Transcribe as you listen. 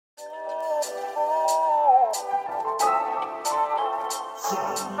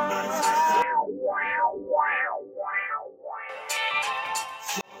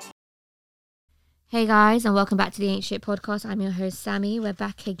Hey guys, and welcome back to the Ain't Shit podcast. I'm your host Sammy. We're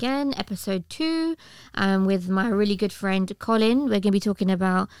back again, episode 2, with my really good friend Colin. We're going to be talking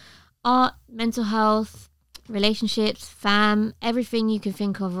about art, mental health, relationships, fam, everything you can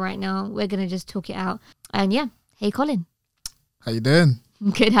think of right now. We're going to just talk it out. And yeah, hey Colin. How you doing?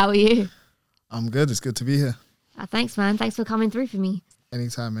 Good, how are you? I'm good. It's good to be here. Thanks, man. Thanks for coming through for me.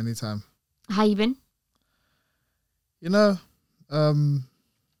 Anytime. How you been? You know,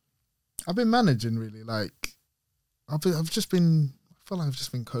 I've been managing really. Like, I feel like I've just been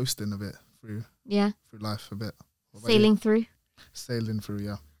coasting a bit through life a bit. Sailing through,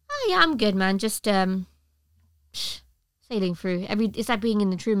 yeah. Oh yeah, I'm good, man. Just sailing through. It's like being in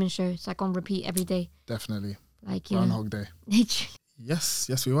the Truman Show. It's like on repeat every day. Definitely. Like Groundhog Day. Yes,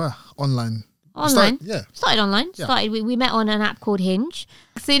 we were online. Started online. Yeah. We met on an app called Hinge.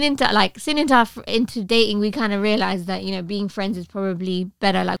 Soon into dating, we kind of realized that being friends is probably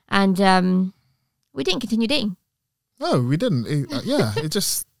better. And we didn't continue dating. No, we didn't. It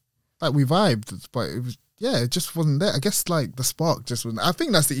just like we vibed, but it just wasn't there. I guess like the spark just wasn't. I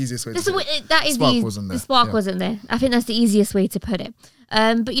think that's the easiest way to say it. The spark wasn't there. I think that's the easiest way to put it.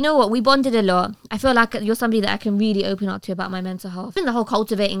 But you know what? We bonded a lot. I feel like you're somebody that I can really open up to about my mental health. And the whole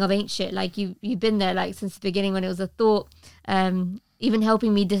cultivating of Ain't Shit. Like you've been there like since the beginning when it was a thought. Even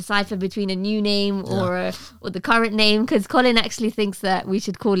helping me decipher between a new name or the current name. Because Colin actually thinks that we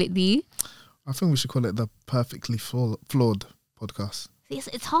should call it I think we should call it the Perfectly Flawed podcast.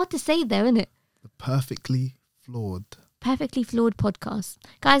 It's hard to say though, isn't it? The Perfectly Flawed podcast.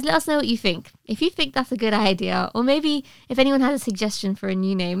 Guys, let us know what you think. If you think that's a good idea, or maybe if anyone has a suggestion for a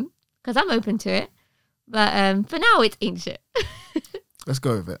new name, because I'm open to it. But for now, it's Ain't Shit. Let's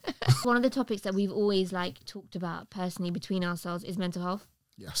go with it. One of the topics that we've always talked about personally between ourselves is mental health.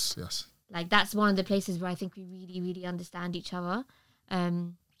 Yes. Like that's one of the places where I think we really, really understand each other.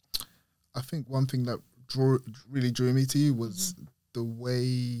 I think one thing that really drew me to you was the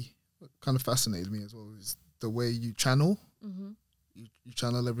way, what kind of fascinated me as well, is the way you channel. Mm-hmm. You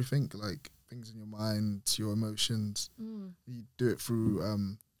channel everything, like things in your mind, your emotions. You do it through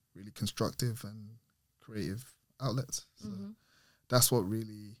really constructive and creative outlets. So that's what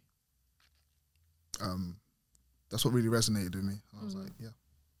really resonated with me. I was like, yeah,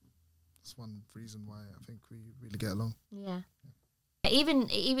 that's one reason why I think we really get along. Yeah.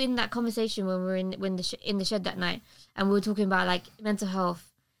 Even that conversation when we were in the shed that night, and we were talking about like mental health.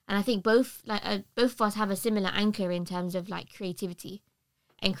 And I think both of us have a similar anchor in terms of like creativity,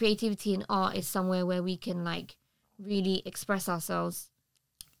 and creativity in art is somewhere where we can like really express ourselves.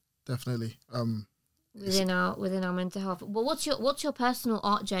 Definitely. Within our mental health. But what's your personal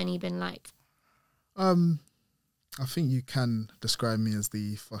art journey been like? I think you can describe me as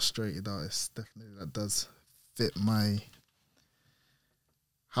the frustrated artist. Definitely, that does fit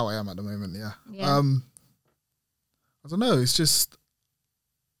how I am at the moment. Yeah. I don't know. It's just.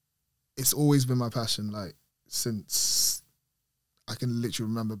 It's always been my passion, like, since I can literally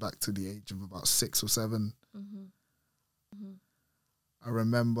remember back to the age of about 6 or 7. I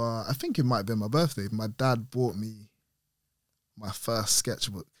remember, I think it might have been my birthday, my dad bought me my first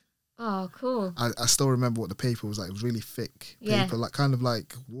sketchbook. Oh, cool. I still remember what the paper was like. It was really thick paper, like kind of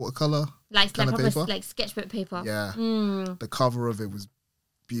like watercolour kind of paper. Like sketchbook paper. Yeah. The cover of it was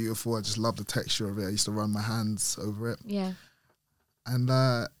beautiful. I just loved the texture of it. I used to run my hands over it. Yeah. And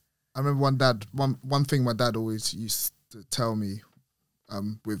I remember one thing my dad always used to tell me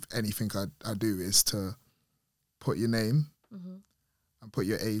with anything I do is to put your name and put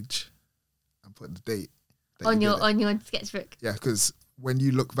your age and put the date on your sketchbook. Yeah, because when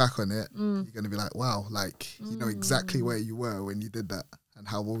you look back on it, you're going to be like, wow, like you know exactly where you were when you did that and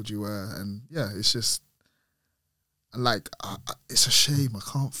how old you were. And yeah, it's just like it's a shame I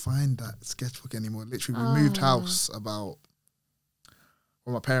can't find that sketchbook anymore. Literally, we moved house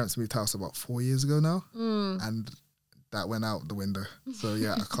my parents moved house about 4 years ago now, and that went out the window. So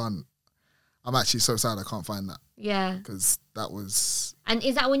yeah, I can't. I'm actually so sad I can't find that. Yeah, because that was. And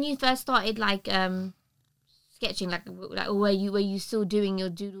is that when you first started like sketching, like were you still doing your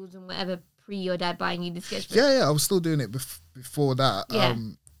doodles and whatever pre your dad buying you the sketchbook? Yeah, I was still doing it before that. Yeah.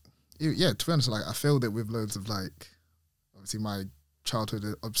 To be honest, like I filled it with loads of like, obviously my childhood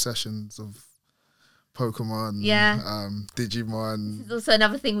obsessions of Pokemon, Digimon. This is also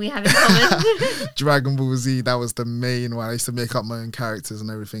another thing we have in common. Dragon Ball Z, that was the main one. I used to make up my own characters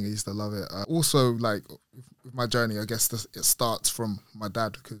and everything. I used to love it. Also, like, with my journey, I guess it starts from my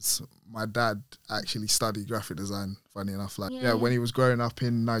dad, because my dad actually studied graphic design, funny enough. Like, when he was growing up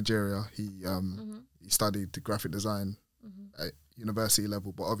in Nigeria, he studied graphic design at university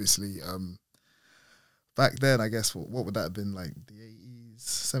level. But obviously, back then, I guess, what would that have been, like the 80s,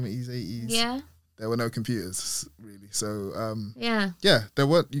 70s, 80s? Yeah. there were no computers really. So yeah, there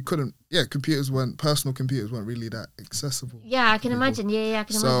weren't. You couldn't. Yeah, personal computers weren't really that accessible. yeah, I can imagine. Yeah, I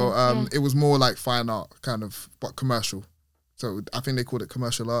can so, imagine. it was more like fine art kind of, but commercial. So I think they called it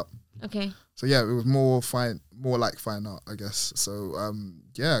commercial art. Okay. So yeah, it was more like fine art, I guess. So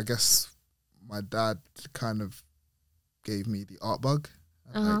I guess my dad kind of gave me the art bug.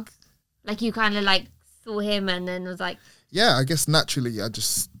 Like you kind of like saw him and then was like, yeah, I guess naturally I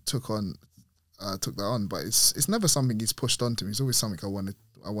just took that on, but it's never something he's pushed onto me. It's always something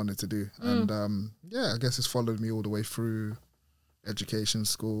I wanted to do, and I guess it's followed me all the way through education,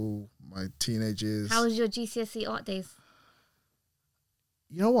 school, my teenage years. How was your GCSE art days?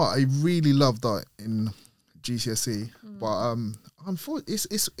 You know what? I really loved art in GCSE, but unfortunately,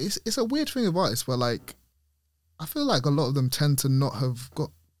 it's a weird thing about it, where like I feel like a lot of them tend to not have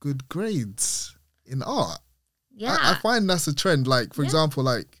got good grades in art. Yeah, I find that's a trend. Like for example,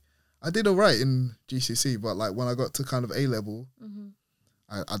 like I did alright in GCSE, but like when I got to kind of A level,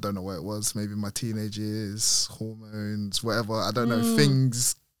 I don't know what it was. Maybe my teenage years, hormones, whatever. I don't know,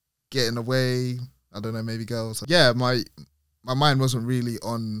 things getting away. I don't know, maybe girls. Yeah, my mind wasn't really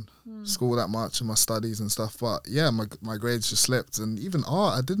on school that much and my studies and stuff. But yeah, my grades just slipped. And even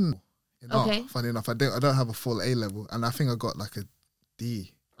art, I didn't. In art, funny enough, I don't have a full A level, and I think I got like a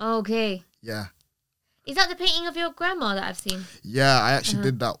D. Okay. Yeah. Is that the painting of your grandma that I've seen? Yeah, I actually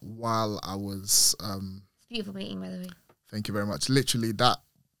did that while I was. It's beautiful painting, by the way. Thank you very much. Literally, that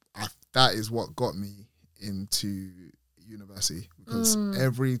is what got me into university, because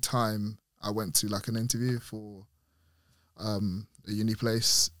every time I went to like an interview for a uni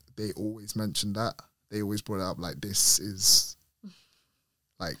place, they always mentioned that. They always brought it up like, this is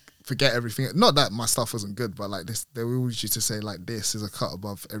like, forget everything. Not that my stuff wasn't good, but like this, they always used to say like, this is a cut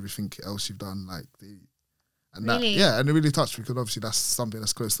above everything else you've done. Like really? And it really touched me, because obviously that's something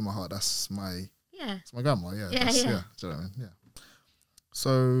that's close to my heart. That's my it's my grandma. Yeah, yeah. Do you know what I mean? Yeah.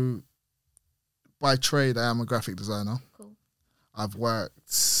 So by trade, I am a graphic designer. Cool. I've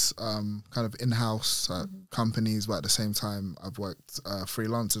worked kind of in-house at companies, but at the same time, I've worked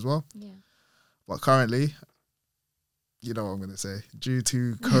freelance as well. Yeah. But currently, you know what I'm going to say, due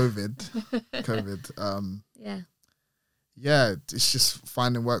to COVID, it's just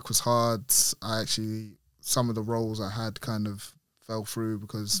finding work was hard. Some of the roles I had kind of fell through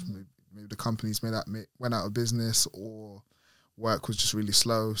because maybe the companies went out of business, or work was just really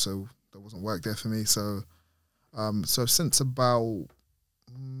slow, so there wasn't work there for me. So since about,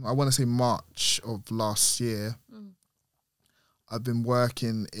 I want to say March of last year, I've been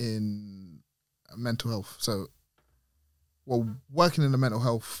working in mental health. So, working in the mental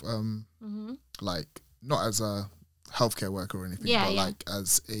health, like not as a healthcare worker or anything, but like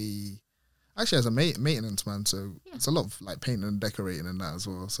as a maintenance man. So it's a lot of like painting and decorating and that as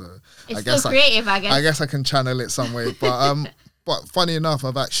well. So it's I guess so creative. I guess I can channel it some way. But but funny enough,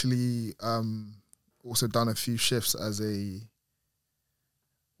 I've actually also done a few shifts as they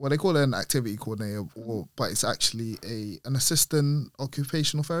call it an activity coordinator, but it's actually an assistant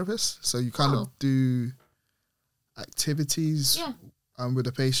occupational therapist. So you kind of do activities with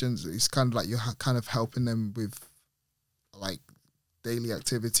the patients. It's kind of like you're kind of helping them with like daily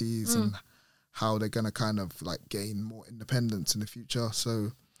activities and how they're gonna kind of like gain more independence in the future.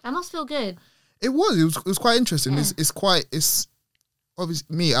 So that must feel good. It was quite interesting. It's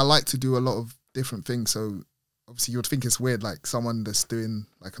obviously me. I like to do a lot of different things. So obviously you would think it's weird, like someone that's doing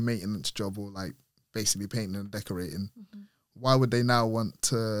like a maintenance job or like basically painting and decorating. Why would they now want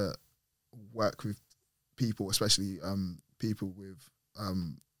to work with people, especially people with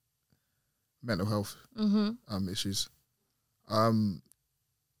mental health issues? And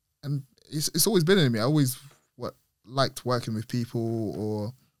it's always been in me. I always liked working with people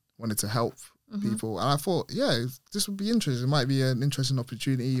or wanted to help people. And I thought, this would be interesting. It might be an interesting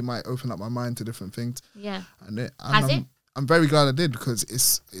opportunity. It might open up my mind to different things. Yeah. And I'm very glad I did, because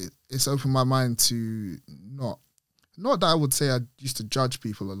it's opened my mind to not that I would say I used to judge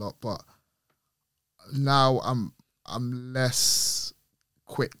people a lot, but now I'm less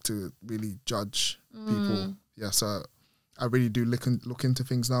quick to really judge people. Yeah, so I really do look into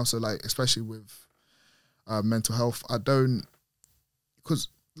things now. So like, especially with mental health, I don't, because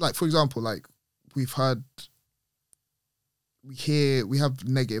like, for example, like we have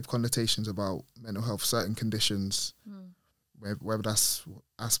negative connotations about mental health, certain conditions, whether that's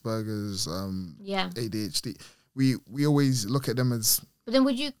Asperger's, ADHD. We always look at them as. But then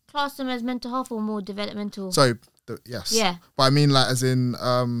would you class them as mental health or more developmental? So yes. Yeah. But I mean, like, as in,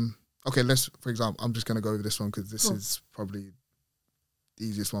 okay, for example, I'm just going to go over this one because this is probably the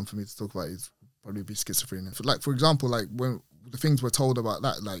easiest one for me to talk about, is probably be schizophrenia. Like, for example, like when the things we're told about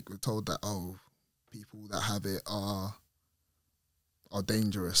that, like we're told that, people that have it are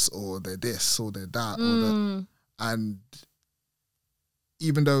dangerous, or they're this or they're that, or that. And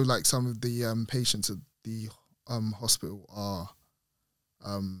even though like some of the patients at the hospital are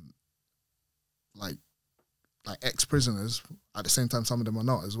like ex-prisoners, at the same time some of them are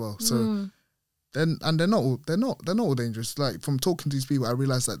not as well. So then, and they're not all dangerous. Like, from talking to these people, I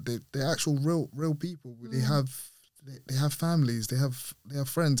realized that they're actual real people. They have families, they have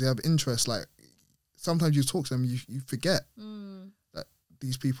friends, they have interests. Like, sometimes you talk to them, you forget that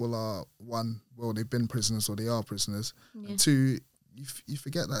these people are, one, well, they've been prisoners or they are prisoners, and two, you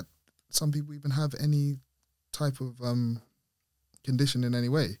forget that some people even have any type of condition in any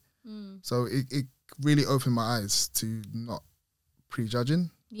way. So it really opened my eyes to not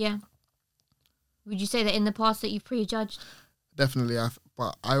prejudging. Yeah. Would you say that in the past that you've prejudged? Definitely,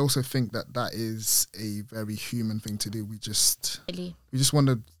 but I also think that is a very human thing to do. We just want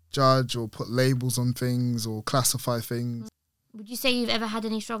to judge or put labels on things or classify things. Would you say you've ever had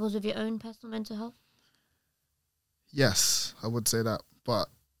any struggles with your own personal mental health? Yes, I would say that. But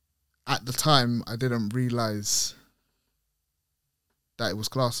at the time, I didn't realise that it was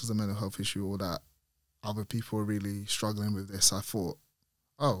classed as a mental health issue, or that other people were really struggling with this. I thought,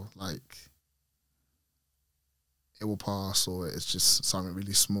 oh, like, it will pass, or it's just something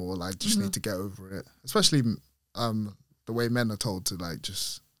really small. I just need to get over it. Especially the way men are told to, like,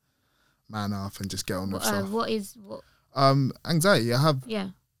 just man up and just get on with stuff. What? Anxiety. Yeah.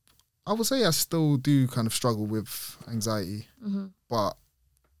 I would say I still do kind of struggle with anxiety, but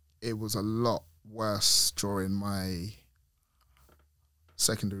it was a lot worse during my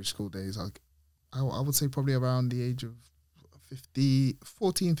secondary school days. I would say probably around the age of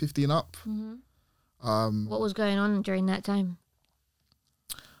 14, 15 up. What was going on during that time?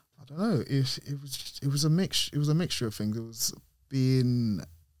 I don't know. It was a mixture of things. It was being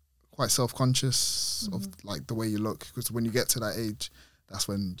quite self-conscious of like the way you look, because when you get to that age, that's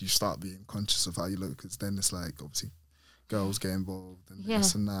when you start being conscious of how you look, because then it's like, obviously, girls get involved and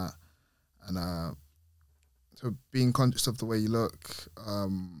this and that, and so being conscious of the way you look,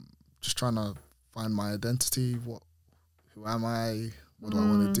 just trying to find my identity. Who am I? What do I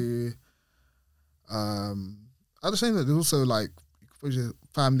want to do? At the same time, there's also like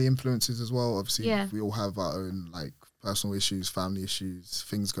family influences as well. Obviously, we all have our own like personal issues, family issues,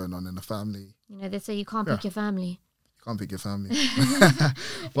 things going on in the family. You know, they say you can't pick your family. You can't pick your family.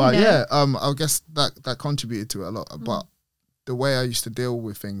 But I guess that contributed to it a lot. But the way I used to deal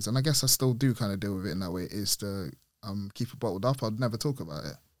with things, and I guess I still do kind of deal with it in that way, is to keep it bottled up. I'd never talk about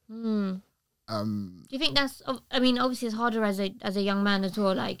it. Do you think that's? I mean, obviously, it's harder as a young man as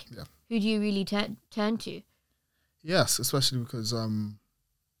well. Like, who do you really turn to? Yes, especially because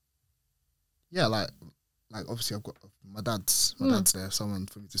like obviously I've got my dad's there, someone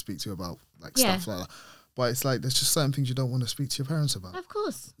for me to speak to about like stuff like that. But it's like there's just certain things you don't want to speak to your parents about. Of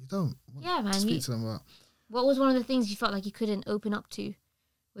course, you don't. Man. Speak to them about. What was one of the things you felt like you couldn't open up to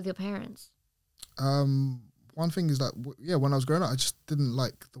with your parents? One thing is that when I was growing up, I just didn't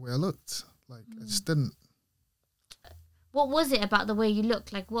like the way I looked. Like I just didn't. What was it about the way you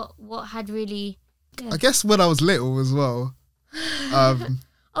looked? Like what had really? I guess when I was little as well.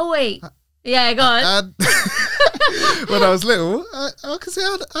 Oh wait. Yeah, go on. When I was little, I could say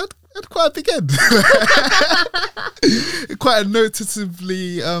I had quite a big head. Quite a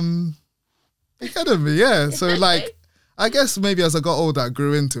noticeably big head of me, yeah. So like, I guess maybe as I got older, I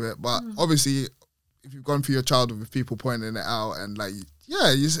grew into it. But obviously, if you've gone through your childhood with people pointing it out and like,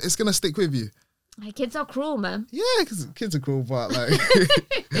 it's going to stick with you. My kids are cruel, man. Yeah, because kids are cruel, but like,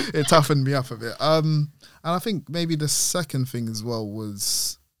 it toughened me up a bit. And I think maybe the second thing as well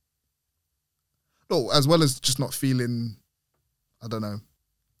was, as well as just not feeling, I don't know,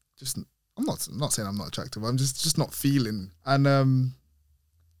 just I'm not saying I'm not attractive. I'm just not feeling, and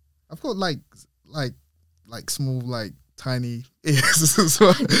I've got like small like tiny ears as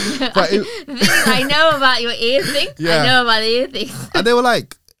well. But I know about your ear thing. Yeah. I know about the ear thing. And they were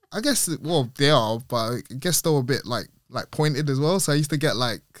like, I guess, well, they are, but I guess they were a bit like pointed as well. So I used to get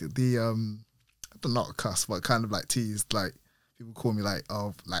like the I don't know, not a cuss, but kind of like teased, like. People call me like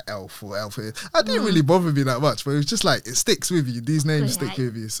elf or elf. I didn't really bother me that much, but it was just like it sticks with you. These names stick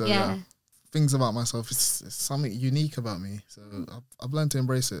with you. So things about myself, it's something unique about me. So I've learned to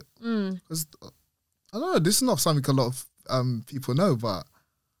embrace it. Because I don't know, this is not something a lot of people know, but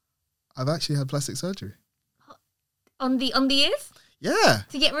I've actually had plastic surgery. On the ears? Yeah.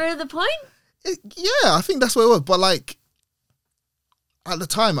 To get rid of the point? I think that's what it was. But like at the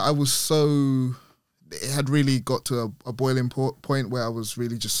time, I was so. It had really got to a boiling point where I was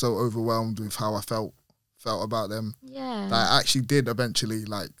really just so overwhelmed with how I felt about them. Yeah. That I actually did eventually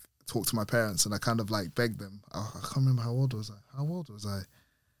like talk to my parents, and I kind of like begged them. I can't remember how old was I. How old was I?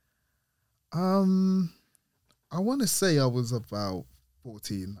 I want to say I was about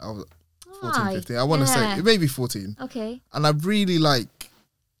 14. I was 14, 15. I want to say maybe 14. Okay. And I really like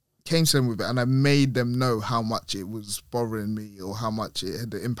came to them with it, and I made them know how much it was bothering me or how much it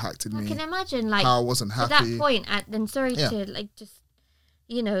had impacted me. I can imagine, like, how I wasn't happy. At that point, to like just,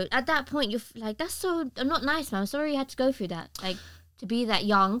 you know, at that point you're like, that's so not nice, man. I'm sorry you had to go through that. Like, to be that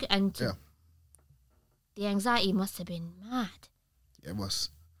young and to, the anxiety must have been mad. Yeah, it was.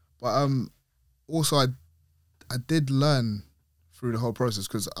 But also I did learn through the whole process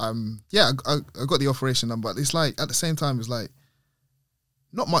because I got the operation done, but it's like at the same time it's like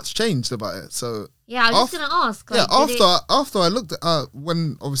not much changed about it. So yeah, I was just gonna ask. Like, after I looked at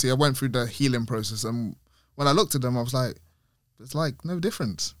when obviously I went through the healing process, and when I looked at them, I was like, there's like no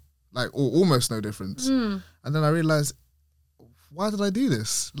difference, like or almost no difference. And then I realized, why did I do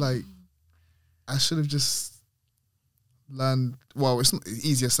this? Like, I should have just learned. Well, it's not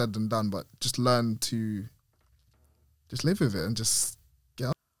easier said than done, but just learn to just live with it and just get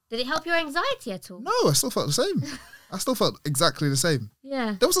on. Did it help your anxiety at all? No, I still felt the same. I still felt exactly the same.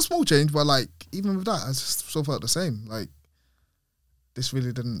 Yeah. There was a small change, but like even with that, I just still felt the same. Like this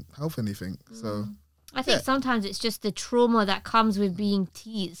really didn't help anything. So I think sometimes it's just the trauma that comes with being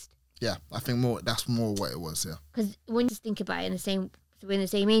teased. Yeah, I think that's more what it was. Yeah. Because when you just think about it, we're in the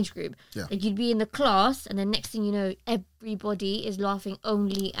same age group. Yeah. Like you'd be in the class, and then next thing you know, everybody is laughing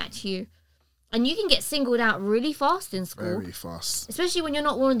only at you. And you can get singled out really fast in school. Very fast. Especially when you're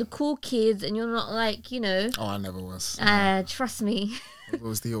not one of the cool kids and you're not like, you know. Oh, I never was. Trust me. It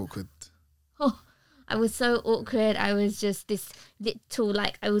was the awkward. Oh, I was so awkward. I was just this little,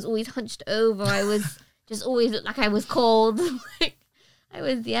 like, I was always hunched over. I was just always looked like I was cold. Like, I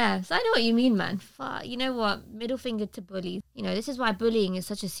was, yeah. So I know what you mean, man. You know what? Middle finger to bullies. You know, this is why bullying is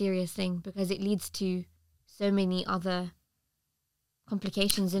such a serious thing, because it leads to so many other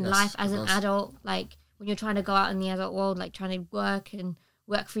complications in life as an adult, like when you're trying to go out in the adult world, like trying to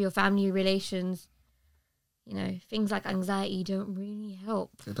work for your family relations, you know, things like anxiety don't really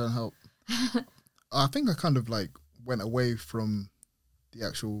help. They don't help. I think I kind of like went away from my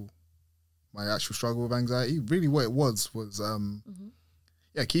actual struggle with anxiety. Really what it was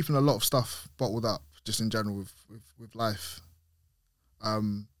keeping a lot of stuff bottled up just in general with life.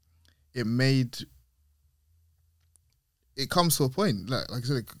 It comes to a point, like I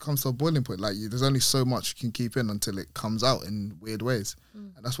said, it comes to a boiling point. Like there's only so much you can keep in until it comes out in weird ways.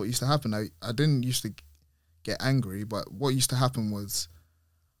 And that's what used to happen. I didn't used to get angry, but what used to happen was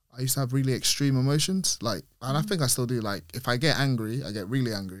I used to have really extreme emotions. Like, and I think I still do. Like if I get angry, I get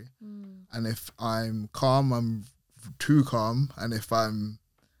really angry. And if I'm calm, I'm too calm. And if I'm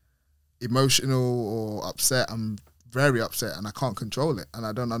emotional or upset, I'm very upset, and I can't control it, and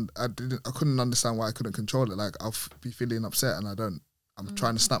I couldn't understand why I couldn't control it. Like I'll be feeling upset, and I'm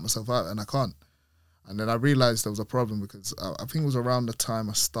trying to snap myself out, and I can't. And then I realized there was a problem because I think it was around the time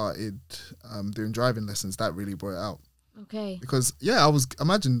I started doing driving lessons that really brought it out. Okay. Because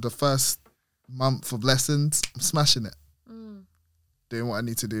imagine the first month of lessons, I'm smashing it, doing what I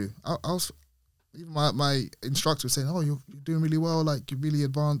need to do. I was even my instructor was saying, "Oh, you're doing really well, like you're really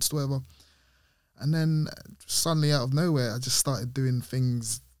advanced, whatever." And then suddenly out of nowhere, I just started doing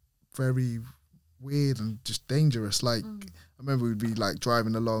things very weird and just dangerous. Like I remember we'd be like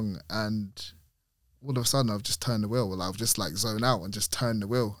driving along, and all of a sudden I've just turned the wheel. Well, I've just like zone out and just turn the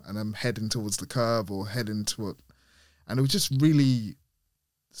wheel, and I'm heading towards the curb or heading toward, and it was just really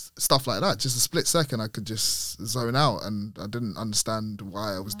stuff like that. Just a split second, I could just zone out, and I didn't understand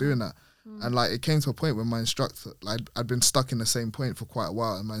why I was doing that. And like it came to a point where my instructor, like I'd been stuck in the same point for quite a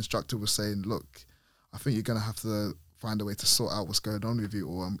while, and my instructor was saying, "Look, I think you're gonna have to find a way to sort out what's going on with you,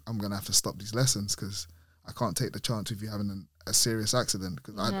 or I'm gonna have to stop these lessons because I can't take the chance of you having a serious accident."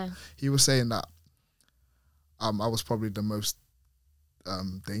 Because he was saying that I was probably the most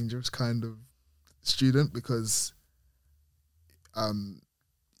dangerous kind of student because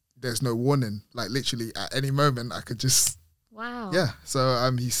there's no warning. Like literally at any moment I could just. Wow. Yeah.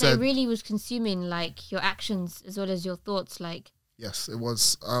 So he said. So it really was consuming like your actions as well as your thoughts. Like. Yes, it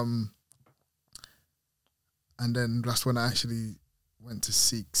was. And then that's when I actually went to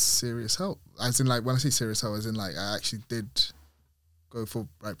seek serious help. As in, like, when I say serious help, as in, like, I actually did go for,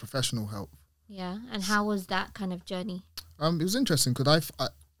 like, professional help. Yeah, and how was that kind of journey? It was interesting because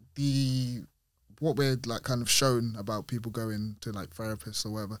what we're, like, kind of shown about people going to, like, therapists or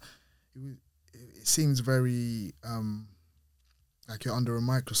whatever, it seems very, like, you're under a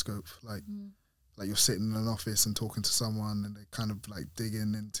microscope. Like you're sitting in an office and talking to someone and they're kind of, like,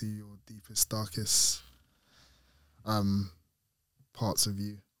 digging into your deepest, darkest parts of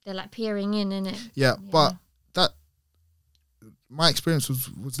you, They're like peering in, innit? Yeah, but my experience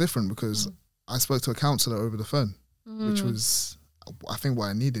was different because I spoke to a counsellor over the phone, which was, I think, what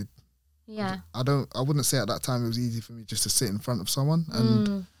I needed. Yeah. I wouldn't say at that time it was easy for me just to sit in front of someone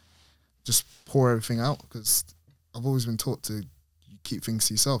and just pour everything out, because I've always been taught to keep things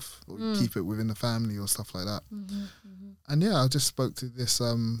to yourself, or keep it within the family or stuff like that. And I just spoke to this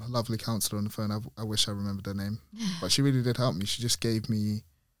lovely counsellor on the phone. I wish I remembered her name, but she really did help me. She just gave me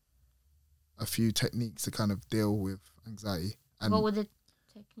a few techniques to kind of deal with anxiety. And what were the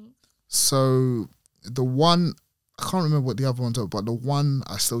techniques? So the one, I can't remember what the other ones are, but the one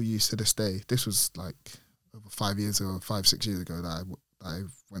I still use to this day, this was like over 5 years ago, 5-6 years ago that I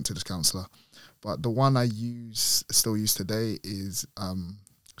went to this counsellor. But the one I still use today is,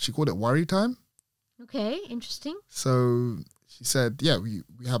 she called it worry time. Okay, interesting. So she said, we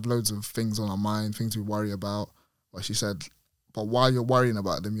have loads of things on our mind, things we worry about. But she said, but while you're worrying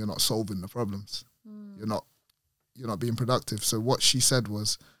about them, you're not solving the problems. You're not being productive. So what she said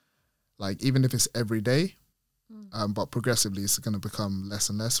was, like, even if it's every day, but progressively it's going to become less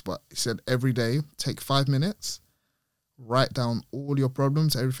and less. But she said every day, take 5 minutes, write down all your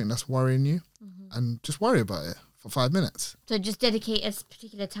problems, everything that's worrying you, and just worry about it for 5 minutes. So just dedicate a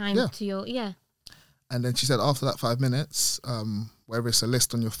particular time to your, And then she said after that 5 minutes, whether it's a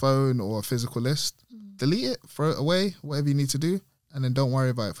list on your phone or a physical list, delete it, throw it away, whatever you need to do, and then don't worry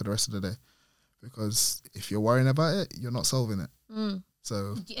about it for the rest of the day. Because if you're worrying about it, you're not solving it.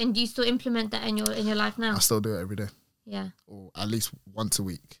 So. And do you still implement that in your life now? I still do it every day. Yeah. Or at least once a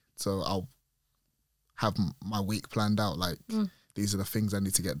week. So I'll have my week planned out. Like, these are the things I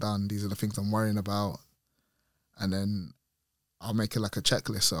need to get done. These are the things I'm worrying about. And then I'll make it like a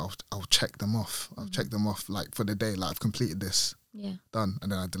checklist. So I'll check them off. I'll check them off like for the day. Like, I've completed this. Yeah. Done.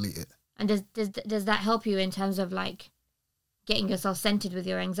 And then I delete it. And does that help you in terms of like getting yourself centered with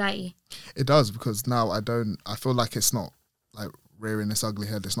your anxiety? It does, because now I feel like it's not like rearing its ugly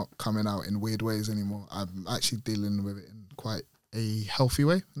head. It's not coming out in weird ways anymore. I'm actually dealing with it in quite a healthy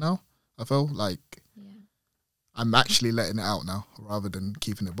way now. I feel like I'm actually letting it out now rather than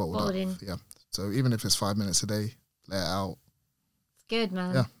keeping it bottled up. Yeah. So even if it's 5 minutes a day, let it out. It's good,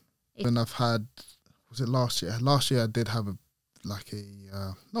 man. Yeah. And I've had, was it last year? Last year I did have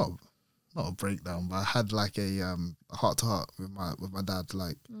not a breakdown, but I had like a heart to heart with my dad.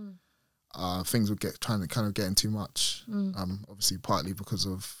 Like things would kind of getting too much. Obviously partly because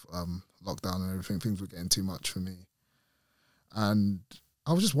of lockdown and everything, things were getting too much for me. And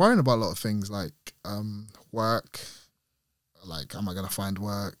I was just worrying about a lot of things, like work. Like, am I going to find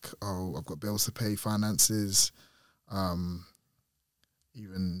work? Oh, I've got bills to pay, finances.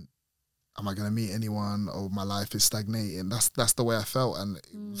 Even, am I going to meet anyone? Oh, my life is stagnating. That's the way I felt, and it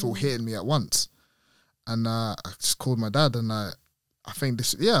was all hitting me at once. And I just called my dad, and I think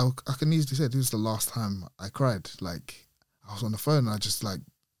this, I can easily say this was the last time I cried. Like, I was on the phone, and I was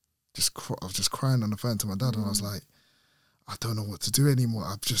just crying on the phone to my dad, and I was like, I don't know what to do anymore.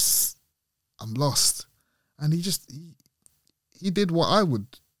 I'm lost. And he did what I would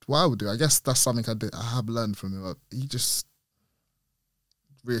do. I guess that's something I have learned from him. He just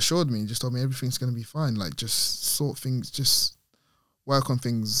reassured me. He just told me everything's going to be fine. Like, just sort things, just work on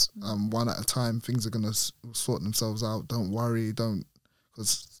things one at a time. Things are going to sort themselves out. Don't worry.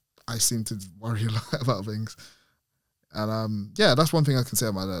 Because I seem to worry a lot about things. And that's one thing I can say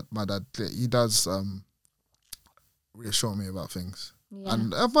about my dad. He does reassure me about things. Yeah.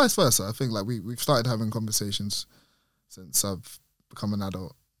 And vice versa. I think like we've started having conversations since I've become an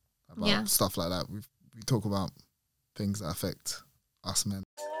adult about stuff like that. We talk about things that affect us men.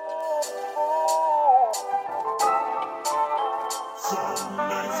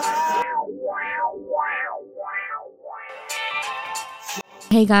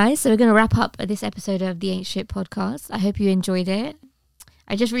 Hey guys, so we're going to wrap up this episode of the Ain't Shit podcast. I hope you enjoyed it.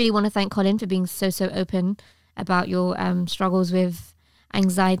 I just really want to thank Colin for being so open about your struggles with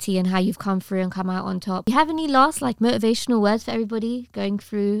anxiety and how you've come through and come out on top. Do you have any last like motivational words for everybody going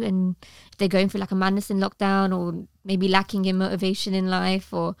through, and if they're going through like a madness in lockdown, or maybe lacking in motivation in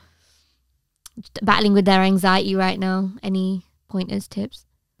life, or battling with their anxiety right now? Any pointers, tips?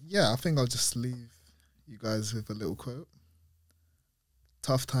 Yeah, I think I'll just leave you guys with a little quote.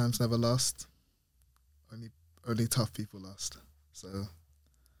 Tough times never last. Only tough people last. So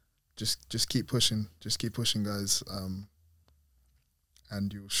just keep pushing. Just keep pushing, guys.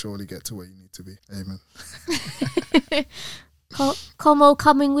 And you'll surely get to where you need to be. Amen. Como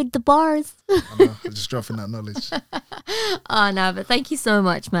coming with the bars. I know, I'm just dropping that knowledge. Oh no, but thank you so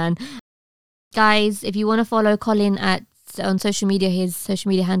much, man. Guys, if you want to follow Colin on social media, his social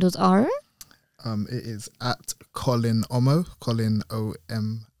media handles are It is at Colin Omo, Colin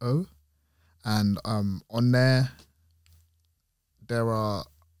OMO, and on there are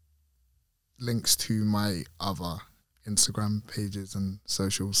links to my other Instagram pages and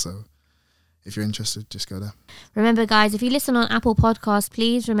socials. So if you're interested, just go there. Remember, guys, if you listen on Apple Podcasts,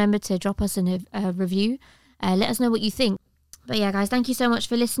 please remember to drop us a review. Let us know what you think. But yeah, guys, thank you so much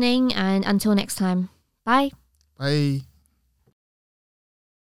for listening, and until next time, bye. Bye.